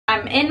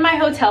I'm in my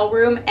hotel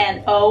room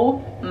and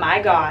oh my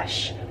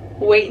gosh,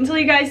 wait until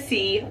you guys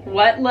see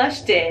what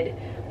Lush did.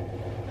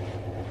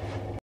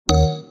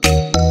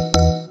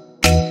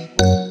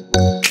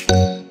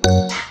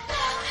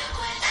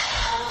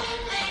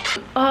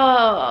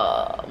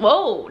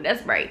 Whoa,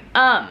 that's bright.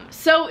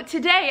 So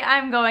today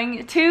I'm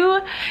going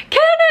to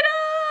Canada.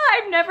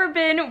 I've never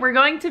been. We're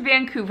going to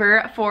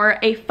Vancouver for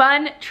a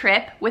fun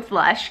trip with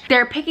Lush.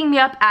 They're picking me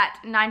up at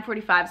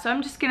 9:45, so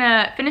I'm just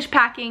gonna finish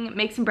packing,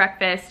 make some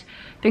breakfast,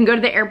 then go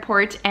to the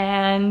airport,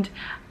 and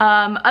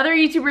other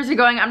YouTubers are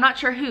going. I'm not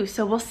sure who,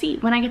 so we'll see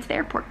when I get to the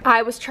airport.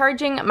 I was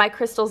charging my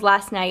crystals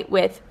last night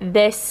with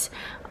this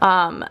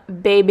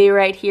baby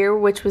right here,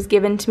 which was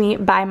given to me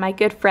by my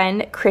good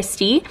friend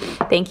Christy.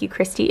 Thank you,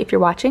 Christy, if you're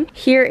watching.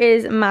 Here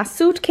is my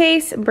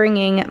suitcase,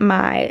 bringing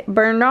my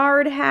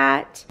Bernard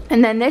hat,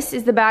 and then this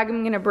is the bag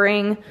I'm gonna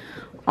bring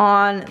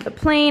on the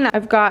plane.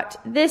 I've got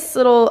this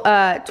little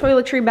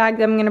toiletry bag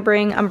that I'm gonna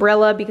bring,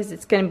 umbrella because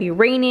it's gonna be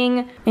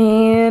raining,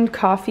 and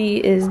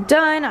coffee is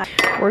done.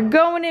 We're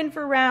going in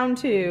for round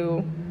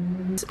 2.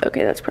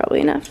 Okay, that's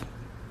probably enough.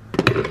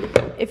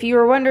 If you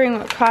were wondering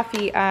what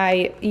coffee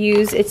I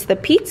use, it's the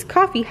Pete's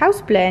Coffee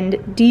House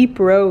Blend Deep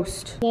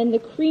Roast. And the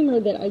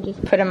creamer that I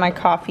just put in my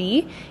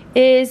coffee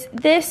is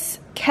this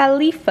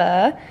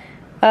Khalifa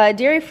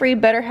dairy-free,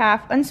 better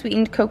half,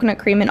 unsweetened coconut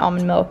cream and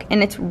almond milk,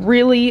 and it's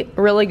really,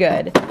 really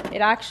good.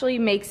 It actually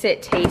makes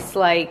it taste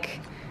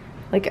like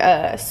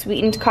a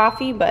sweetened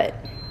coffee, but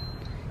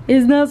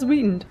it's not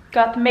sweetened.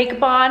 Got the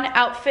makeup on,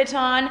 outfit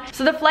on.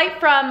 So the flight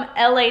from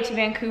LA to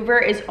Vancouver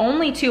is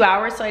only 2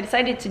 hours, so I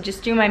decided to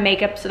just do my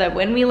makeup so that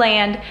when we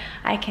land,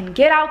 I can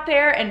get out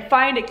there and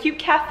find a cute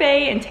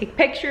cafe and take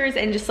pictures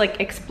and just like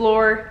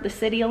explore the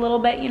city a little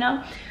bit, you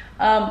know?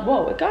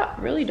 Whoa, it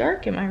got really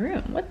dark in my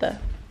room. What the?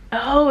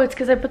 Oh, it's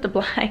because I put the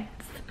blinds.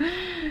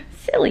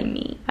 Silly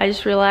me. I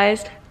just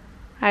realized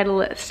I had a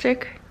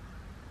lipstick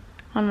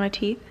on my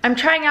teeth. I'm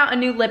trying out a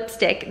new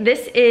lipstick.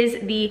 This is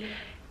the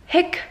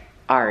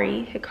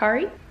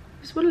Hikari,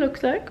 is what it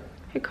looks like,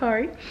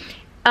 Hikari.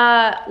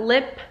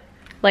 Lip,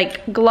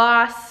 like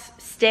gloss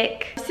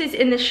stick. This is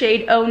in the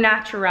shade Au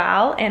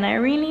Natural, and I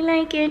really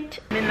like it.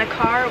 I'm in the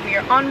car, we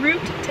are en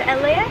route to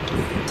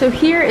LAX. So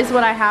here is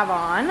what I have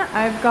on.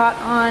 I've got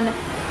on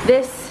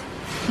this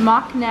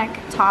mock neck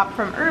top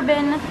from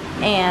Urban,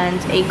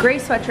 and a gray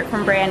sweatshirt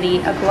from Brandy,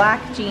 a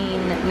black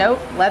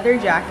leather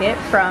jacket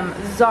from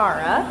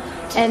Zara,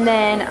 and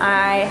then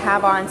I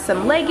have on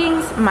some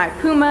leggings, my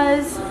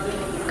Pumas,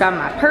 got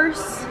my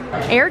purse.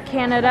 Air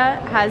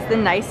Canada has the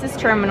nicest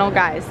terminal,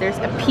 guys. There's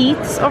a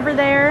Pete's over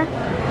there.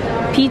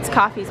 Pete's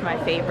coffee is my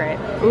favorite.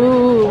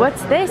 Ooh,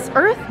 what's this?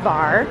 Earth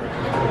Bar?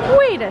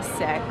 Wait a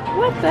sec,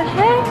 what the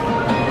heck?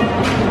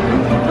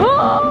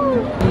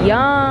 Oh,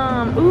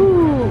 yum,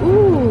 ooh.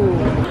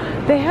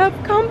 They have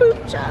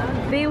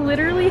kombucha. They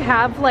literally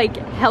have like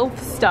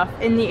health stuff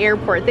in the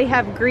airport. They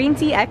have green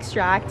tea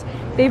extract.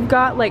 They've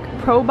got like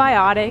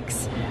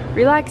probiotics,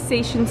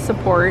 relaxation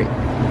support,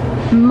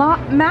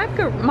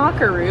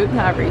 maca root,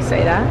 however you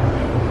say that.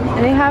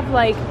 And they have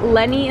like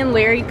Lenny and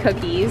Larry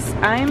cookies.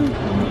 I'm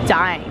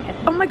dying.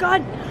 Oh my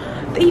God,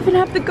 they even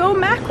have the Go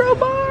Macro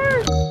bar.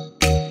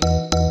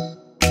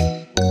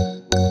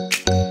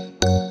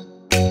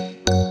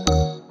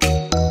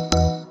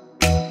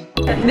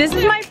 This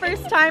is my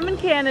first time in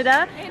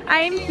Canada. I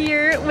am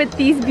here with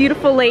these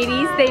beautiful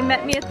ladies. They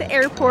met me at the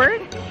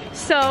airport.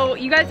 So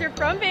you guys are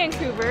from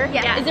Vancouver.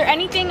 Yeah. Is there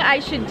anything I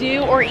should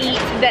do or eat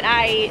that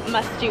I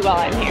must do while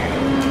I'm here?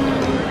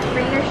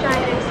 Rain or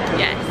shine.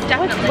 Yes,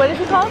 definitely. What is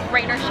it called?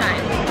 Rain or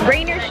shine.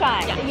 Rain or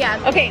shine? Yeah.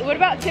 Okay, what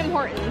about Tim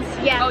Hortons?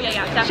 Yeah. Oh yeah,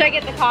 definitely. Should I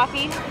get the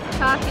coffee?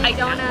 Coffee,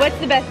 donut. What's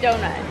the best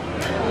donut?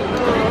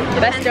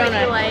 Best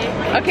donut.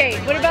 Like. Okay,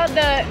 what about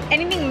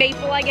anything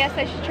maple, I guess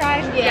I should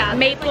try? Yeah.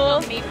 Maple.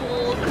 Like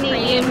maple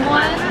cream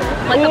one.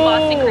 Like the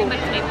Boston cream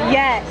with maple.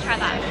 Yes. Try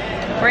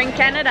that. We're in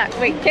Canada.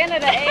 Wait,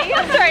 Canada, eh?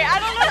 I'm sorry, I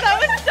don't know, that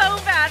was so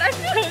bad. I'm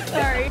so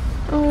sorry.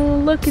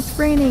 Oh, look, it's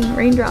raining.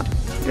 Raindrop.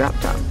 Drop.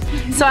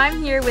 So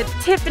I'm here with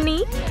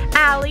Tiffany,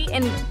 Allie,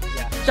 and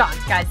John.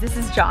 Guys, this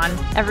is John.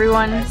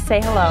 Everyone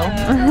say hello.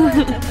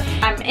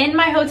 I'm in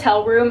my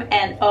hotel room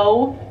and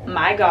oh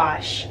my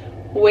gosh.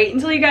 Wait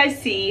until you guys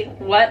see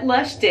what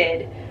Lush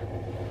did.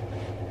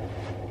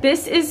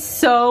 This is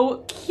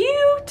so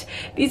cute.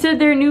 These are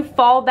their new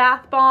fall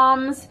bath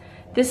bombs.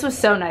 This was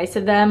so nice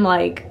of them.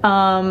 Like,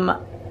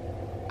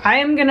 I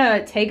am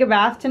gonna take a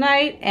bath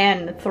tonight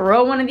and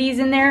throw one of these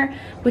in there.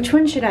 Which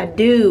one should I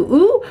do?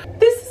 Ooh,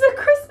 this is a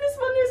Christmas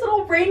one. There's a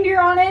little reindeer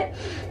on it.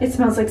 It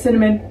smells like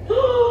cinnamon.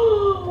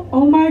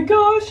 Oh my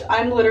gosh,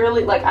 I'm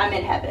literally like, I'm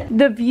in heaven.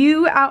 The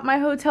view out my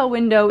hotel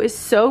window is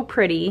so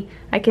pretty.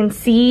 I can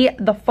see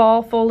the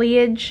fall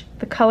foliage.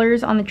 The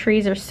colors on the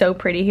trees are so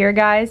pretty here,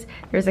 guys.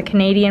 There's a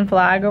Canadian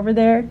flag over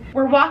there.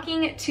 We're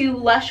walking to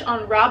Lush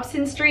on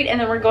Robson Street, and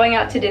then we're going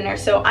out to dinner.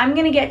 So I'm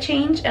gonna get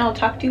changed and I'll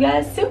talk to you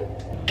guys soon.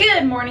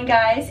 Good morning,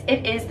 guys.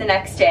 It is the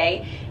next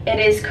day. It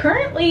is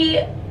currently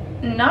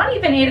not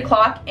even 8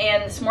 o'clock,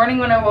 and this morning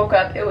when I woke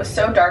up, it was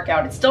so dark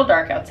out. It's still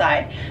dark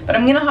outside, but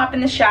I'm gonna hop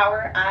in the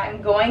shower.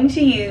 I'm going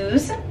to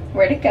use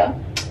Where'd it go?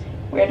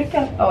 Where'd it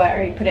go? Oh, I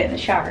already put it in the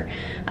shower.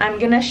 I'm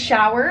gonna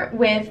shower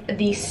with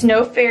the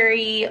Snow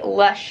Fairy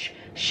Lush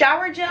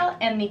shower gel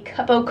and the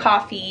Cup of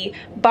Coffee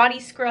body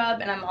scrub,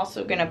 and I'm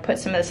also gonna put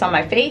some of this on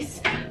my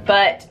face,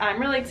 but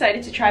I'm really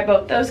excited to try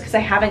both those because I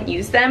haven't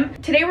used them.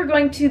 Today we're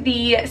going to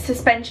the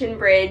suspension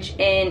bridge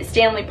in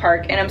Stanley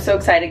Park, and I'm so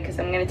excited because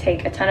I'm gonna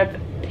take a ton of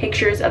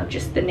pictures of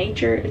just the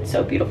nature. It's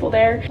so beautiful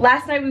there.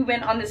 Last night we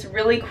went on this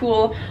really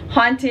cool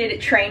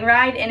haunted train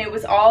ride, and it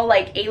was all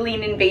like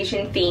alien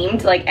invasion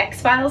themed, like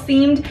X-Files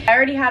themed. I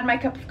already had my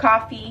cup of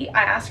coffee.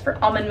 I asked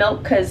for almond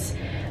milk because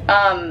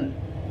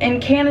in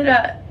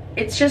Canada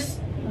it's just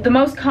the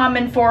most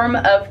common form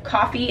of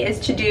coffee is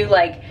to do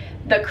like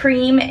the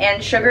cream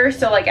and sugar.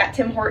 So like at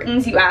Tim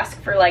Hortons you ask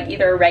for like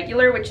either a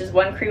regular, which is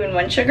 1 cream and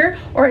 1 sugar,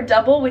 or a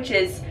double, which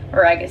is,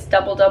 or I guess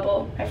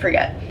double, I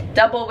forget.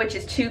 Double, which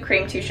is 2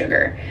 cream, 2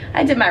 sugar.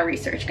 I did my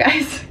research,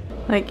 guys.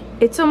 Like,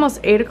 it's almost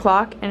 8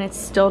 o'clock and it's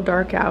still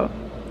dark out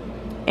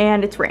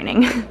and it's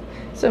raining.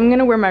 So I'm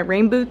gonna wear my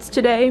rain boots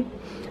today.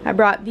 I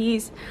brought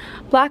these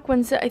black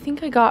ones that I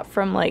think I got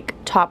from like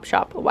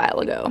Topshop a while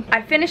ago.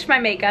 I finished my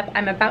makeup.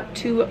 I'm about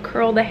to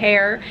curl the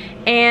hair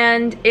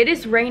and it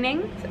is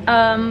raining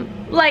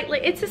lightly.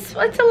 It's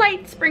a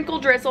light sprinkle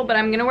drizzle, but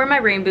I'm gonna wear my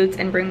rain boots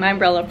and bring my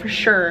umbrella for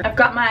sure. I've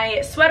got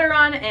my sweater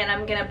on and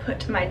I'm gonna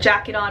put my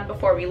jacket on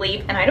before we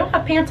leave, and I don't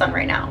have pants on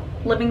right now.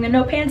 Living the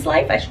no pants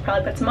life, I should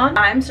probably put some on.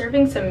 I'm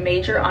serving some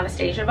major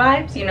Anastasia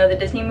vibes, you know, the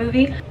Disney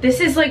movie. This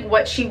is like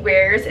what she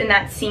wears in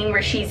that scene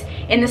where she's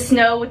in the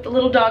snow with the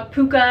little dog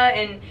Puka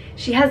and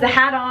she has the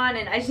hat on,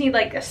 and I just need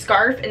like a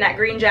scarf and that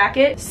green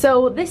jacket.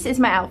 So this is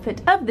my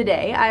outfit of the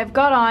day. I've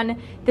got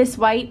on this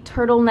white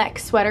turtleneck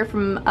sweater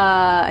from,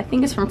 I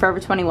think it's from Forever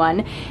 21,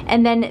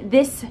 and then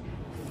this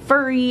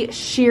furry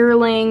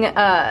shearling,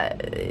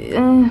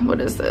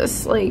 what is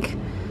this, like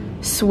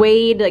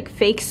suede, like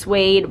fake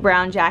suede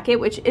brown jacket,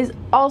 which is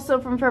also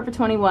from Forever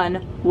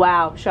 21.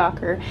 Wow,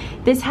 shocker.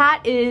 This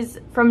hat is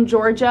from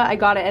Georgia. I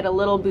got it at a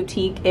little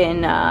boutique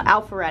in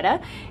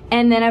Alpharetta.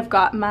 And then I've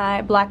got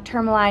my black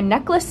tourmaline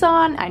necklace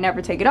on. I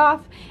never take it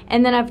off.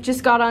 And then I've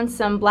just got on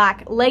some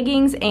black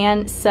leggings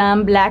and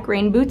some black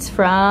rain boots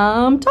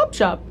from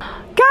Topshop.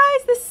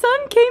 Guys, the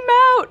sun came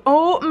out.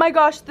 Oh my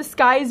gosh, the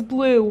sky is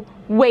blue.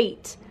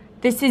 Wait,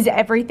 this is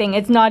everything.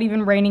 It's not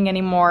even raining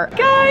anymore.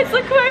 Guys,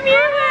 look who I'm here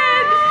with.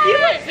 You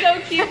look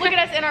so cute. Look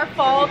at us in our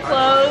fall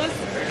clothes.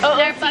 Oh,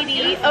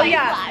 OCD. Oh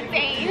yeah. So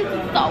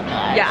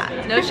good.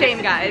 Yeah, no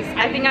shame, guys.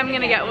 I think I'm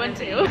gonna get one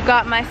too.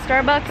 Got my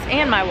Starbucks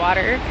and my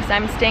water because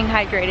I'm staying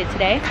hydrated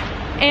today.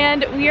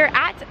 And we are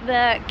at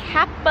the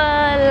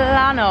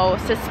Capilano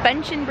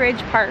Suspension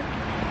Bridge Park.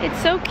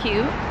 It's so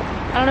cute.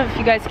 I don't know if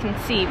you guys can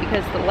see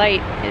because the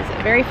light is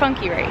very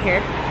funky right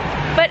here.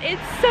 But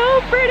it's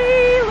so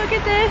pretty, look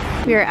at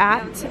this. We're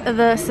at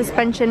the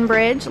suspension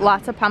bridge,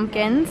 lots of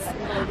pumpkins.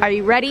 Are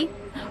you ready?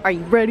 Are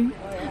you ready?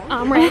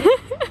 I'm ready.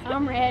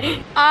 I'm ready.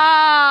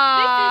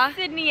 This is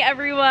Sydney,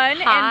 everyone.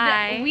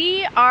 Hi. And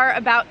we are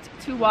about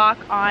to walk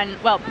on,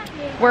 well,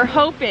 we're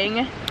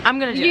hoping. I'm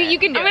gonna do it. You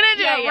can do it. I'm gonna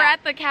do it. We're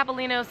at the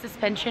Capilano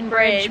Suspension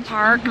Bridge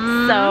Park,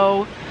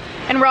 so.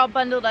 And we're all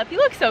bundled up. You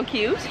look so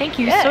cute. Thank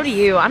you, so do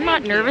you. I'm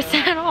not nervous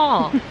at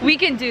all. We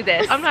can do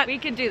this. We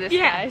can do this,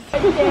 yes.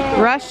 guys.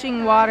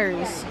 Rushing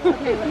waters.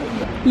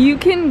 You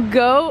can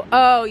go,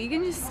 oh, you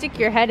can just stick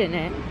your head in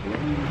it.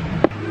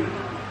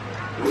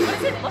 What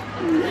does it look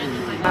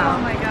like? Oh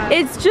my god.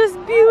 It's just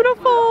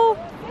beautiful.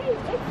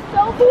 It's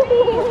so pretty.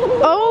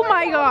 Oh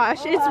my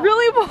gosh, it's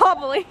really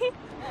wobbly.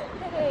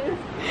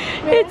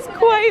 It's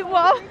quite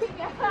wobbly.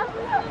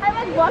 I'm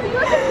like walking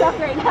like a duck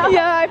right now.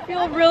 Yeah, I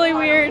feel really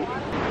weird.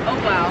 Oh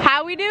wow.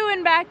 How we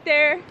doing back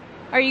there?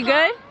 Are you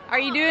good? Are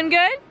you doing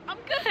good? I'm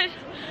good.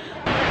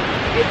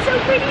 It's so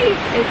pretty.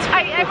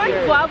 I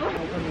might wobble.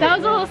 That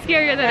was a little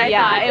scarier than I thought.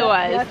 Yeah, it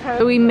was.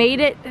 So we made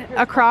it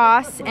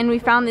across and we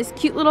found this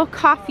cute little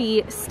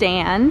coffee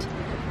stand.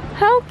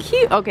 How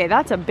cute. Okay,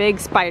 that's a big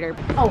spider.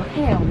 Oh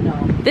hell no.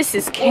 This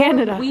is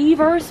Canada.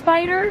 Weaver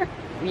spider?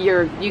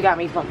 You got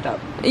me fucked up.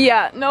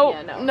 Yeah,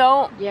 no,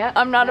 no. Yeah,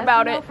 I'm not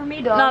about it. No for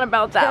me, dog. Not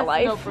about that That's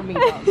life. No for me,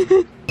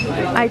 dog.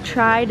 I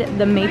tried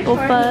the maple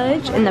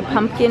fudge and the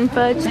pumpkin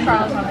fudge.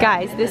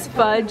 Guys, this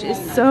fudge is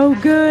so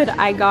good.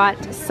 I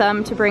got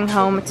some to bring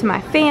home to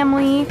my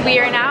family. We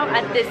are now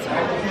at this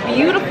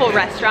beautiful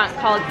restaurant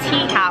called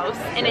Tea House,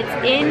 and it's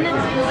in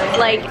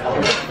like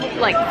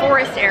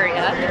forest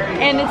area,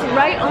 and it's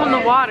right on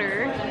the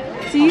water.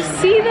 Do you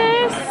see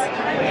this?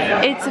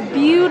 It's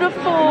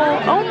beautiful.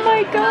 Oh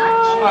my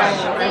gosh.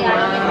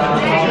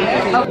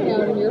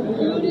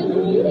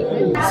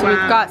 So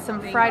we've got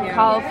some fried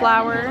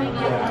cauliflower.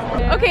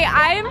 Okay,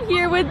 I am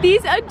here with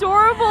these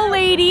adorable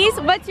ladies.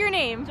 What's your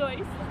name?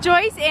 Joyce.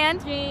 Joyce and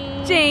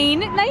Jane.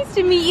 Nice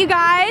to meet you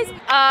guys.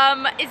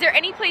 Is there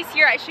any place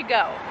here I should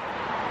go?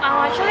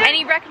 Actually,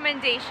 Any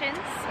recommendations?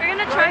 we're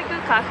gonna try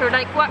good coffee.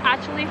 Like, what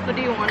actually food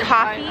do you want to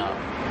try?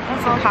 Coffee?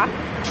 Want some coffee?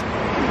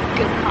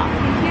 Good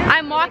coffee here.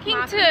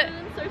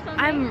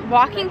 I'm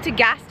walking to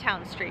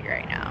Gastown Street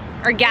right now,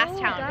 or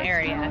Gastown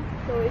area.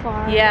 So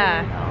far.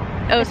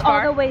 Yeah. Oh, it's all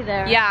far? the way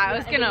there. Yeah, I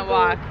was gonna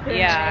walk.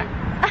 Yeah.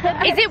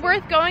 Is it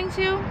worth going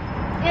to?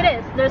 It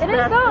is. There's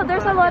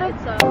a lot of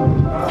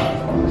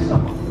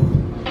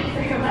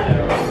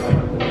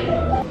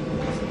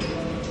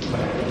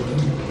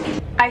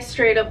I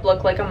straight up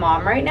look like a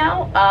mom right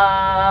now.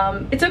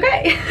 It's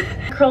okay.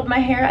 Curled my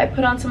hair, I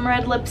put on some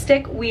red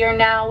lipstick. We are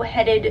now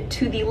headed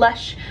to the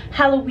Lush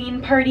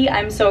Halloween party.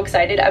 I'm so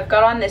excited. I've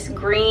got on this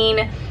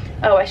green,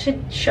 oh, I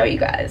should show you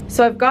guys.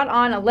 So I've got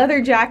on a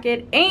leather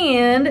jacket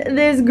and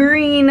this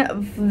green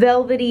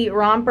velvety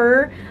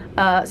romper.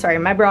 Sorry,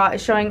 my bra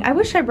is showing. I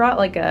wish I brought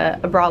like a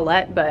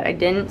bralette, but I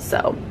didn't,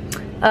 so.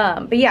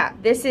 But yeah,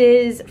 this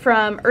is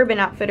from Urban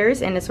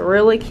Outfitters and it's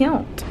really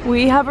cute.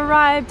 We have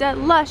arrived at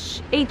Lush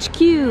HQ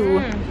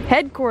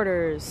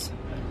headquarters.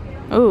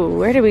 Oh,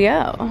 where do we go?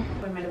 I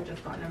might have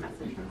just gotten a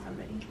message from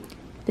somebody.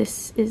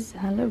 This is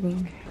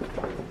Halloween.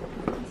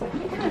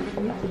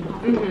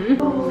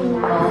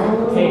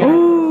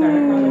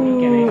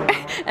 Ooh.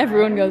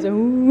 Everyone goes,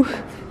 ooh.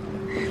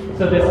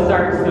 So this is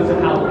our exclusive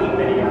Halloween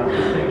video.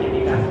 Just to give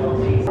you guys a little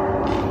taste.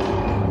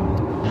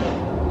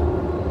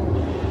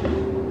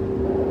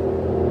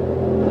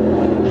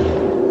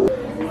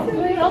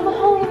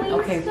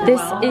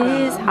 This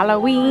is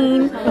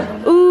Halloween.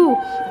 Ooh,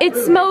 it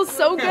smells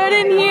so good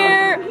in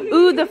here.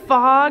 Ooh, the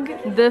fog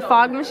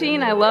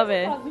machine, I love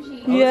it.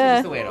 Yeah.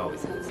 Just the way it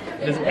always is.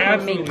 It is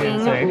absolutely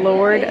insane.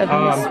 Lord of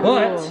the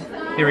but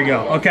here we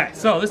go. Okay,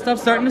 so this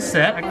stuff's starting to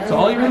set. So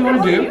all you really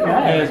want to do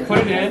is put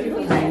it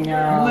in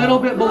a little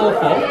bit below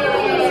full,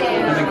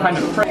 and then kind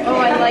of. Oh,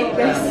 I like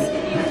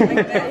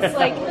this.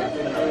 Like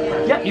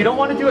yeah, you don't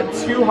want to do it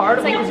too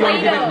hard because you want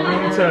to give it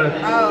room to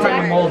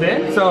kind of mold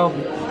in. So.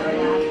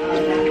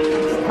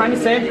 Kind of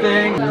same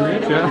thing.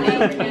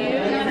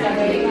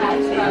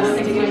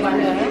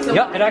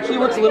 Yeah, it actually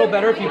works a little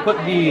better if you put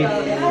the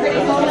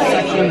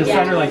section in the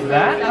center like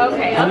that.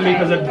 Okay. Only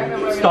because it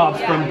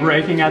stops from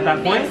breaking at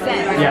that point.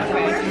 Yeah.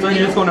 So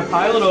you're just going to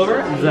pile it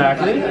over.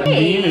 Exactly.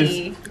 Mean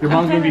is your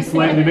mom's going to be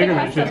slightly bigger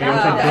than it should be. Which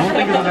I don't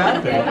think is a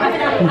bad thing.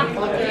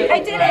 I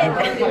did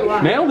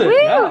it. Nailed it. Woo.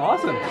 Yeah,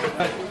 awesome.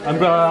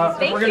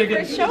 Thank you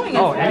for showing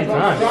us. Oh,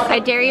 anytime. I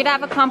dare you to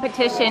have a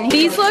competition.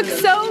 These look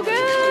so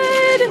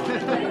good.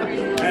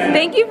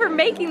 Thank you for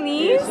making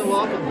these.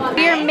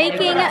 We are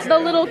making the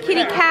little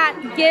kitty cat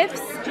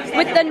gifts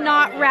with the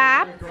knot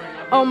wrap.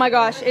 Oh my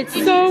gosh, it's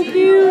so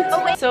cute.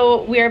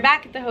 So we are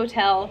back at the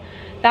hotel.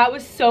 That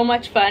was so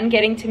much fun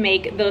getting to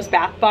make those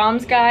bath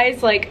bombs,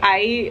 guys. Like,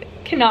 I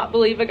cannot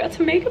believe I got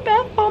to make a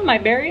bath bomb, my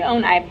very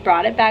own. I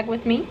brought it back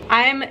with me.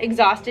 I'm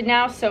exhausted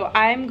now, so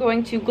I'm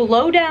going to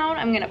glow down.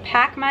 I'm gonna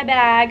pack my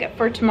bag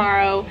for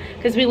tomorrow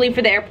because we leave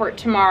for the airport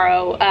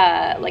tomorrow,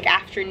 like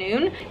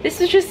afternoon. This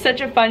is just such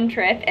a fun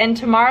trip, and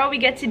tomorrow we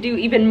get to do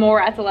even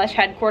more at the Lush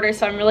headquarters,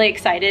 so I'm really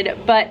excited.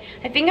 But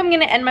I think I'm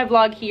gonna end my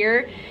vlog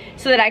here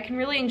so that I can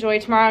really enjoy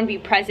tomorrow and be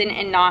present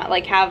and not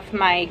like have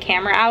my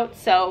camera out.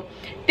 So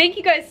thank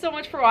you guys so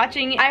much for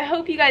watching. I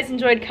hope you guys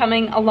enjoyed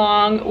coming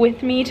along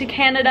with me to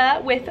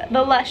Canada with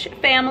the Lush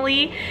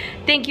family.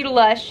 Thank you to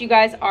Lush, you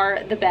guys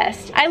are the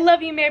best. I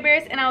love you, Mare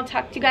Bears, and I'll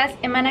talk to you guys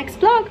in my next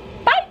vlog.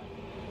 Bye!